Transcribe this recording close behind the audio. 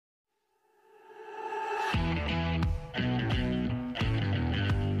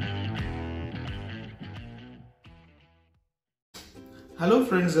Hello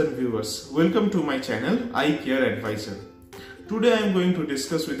friends and viewers, welcome to my channel EyeCare Advisor. Today I am going to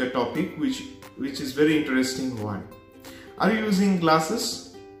discuss with a topic which is very interesting one. Are you using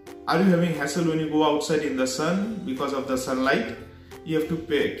glasses? Are you having hassle when you go outside in the sun because of the sunlight? You have to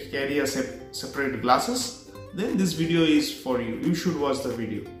carry a separate glasses? Then this video is for you. You should watch the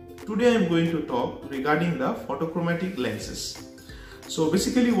video. Today I am going to talk regarding the photochromatic lenses. So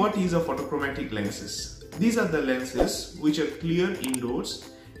basically, what is a photochromatic lenses? These are the lenses which are clear indoors,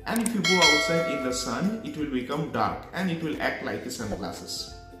 and if you go outside in the sun, it will become dark and it will act like a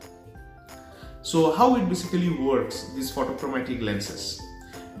sunglasses. So how it basically works, these photochromatic lenses?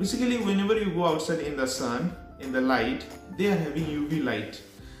 Basically, whenever you go outside in the sun, in the light, they are having UV light.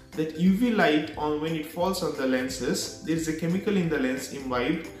 That UV light, when it falls on the lenses, there is a chemical in the lens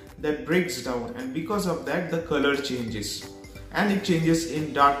imbibed that breaks down, and because of that the color changes, and it changes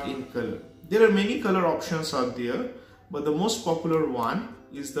in dark in color. There are many color options out there, but the most popular one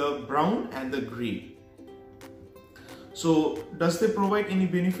is the brown and the grey. So does they provide any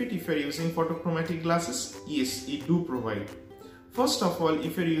benefit if you are using photochromatic glasses? Yes, it do provide. First of all,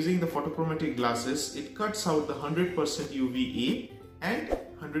 if you are using the photochromatic glasses, it cuts out the 100% UVA and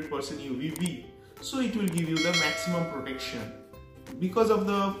 100% UVB. So it will give you the maximum protection. Because of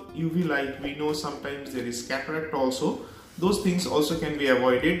the UV light, we know sometimes there is cataract also. Those things also can be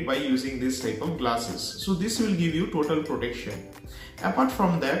avoided by using this type of glasses. So this will give you total protection. Apart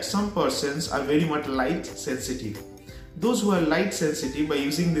from that, some persons are very much light sensitive. Those who are light sensitive, by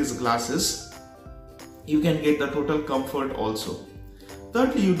using these glasses, you can get the total comfort also.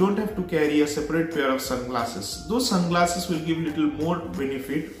 Thirdly, you don't have to carry a separate pair of sunglasses. Those sunglasses will give little more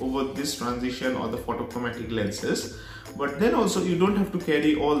benefit over this transition or the photochromatic lenses. But then also you don't have to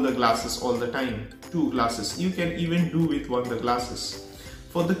carry all the glasses all the time, 2 glasses. You can even do with one the glasses.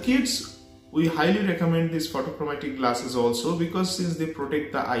 For the kids, we highly recommend these photochromatic glasses also, because since they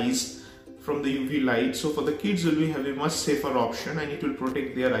protect the eyes from the UV light, so for the kids will be have a much safer option, and it will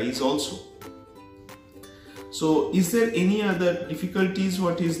protect their eyes also. So is there any other difficulties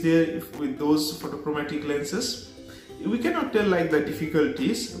what is there with those photochromatic lenses? We cannot tell like the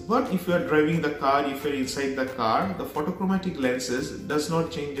difficulties, but if you are driving the car, if you are inside the car, the photochromatic lenses does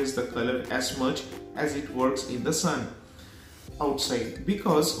not changes the color as much as it works in the sun outside.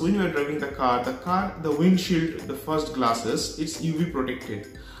 Because when you are driving the car, the windshield, the first glasses, it's UV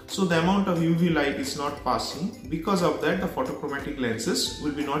protected. So the amount of UV light is not passing. Because of that, the photochromatic lenses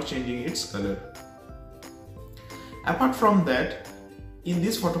will be not changing its color. Apart from that, in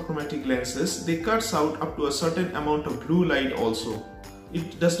these photochromatic lenses, they cuts out up to a certain amount of blue light also.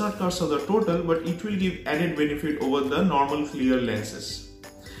 It does not cut out the total, but it will give added benefit over the normal clear lenses.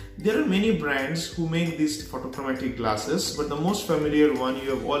 There are many brands who make these photochromatic glasses, but the most familiar one you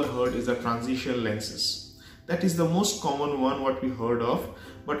have all heard is the transition lenses. That is the most common one what we heard of.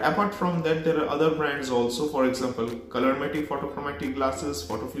 But apart from that, there are other brands also. For example, colormatic photochromatic glasses,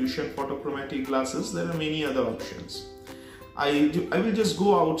 photofusion photochromatic glasses. There are many other options. I will just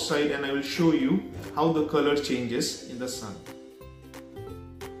go outside and I will show you how the color changes in the sun.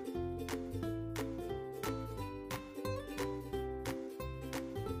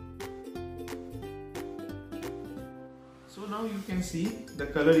 So now you can see the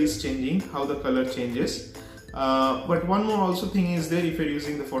color is changing, how the color changes. But one more also thing is there, if you're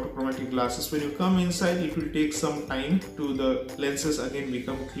using the photochromatic glasses, when you come inside, it will take some time to the lenses again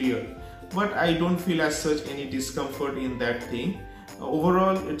become clear. But I don't feel as such any discomfort in that thing.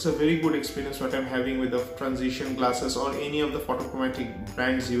 Overall, it's a very good experience what I'm having with the transition glasses or any of the photochromatic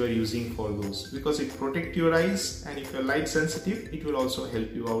brands you are using for those, because it protects your eyes, and if you're light sensitive, it will also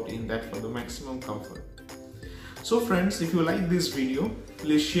help you out in that for the maximum comfort. So friends, if you like this video,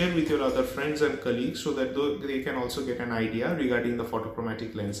 please share with your other friends and colleagues so that they can also get an idea regarding the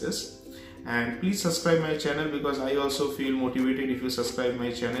photochromatic lenses. And please subscribe my channel, because I also feel motivated. If you subscribe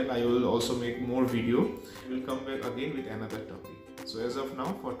my channel, I will also make more video. I will come back again with another topic. So as of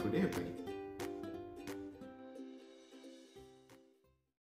now, for today, bye.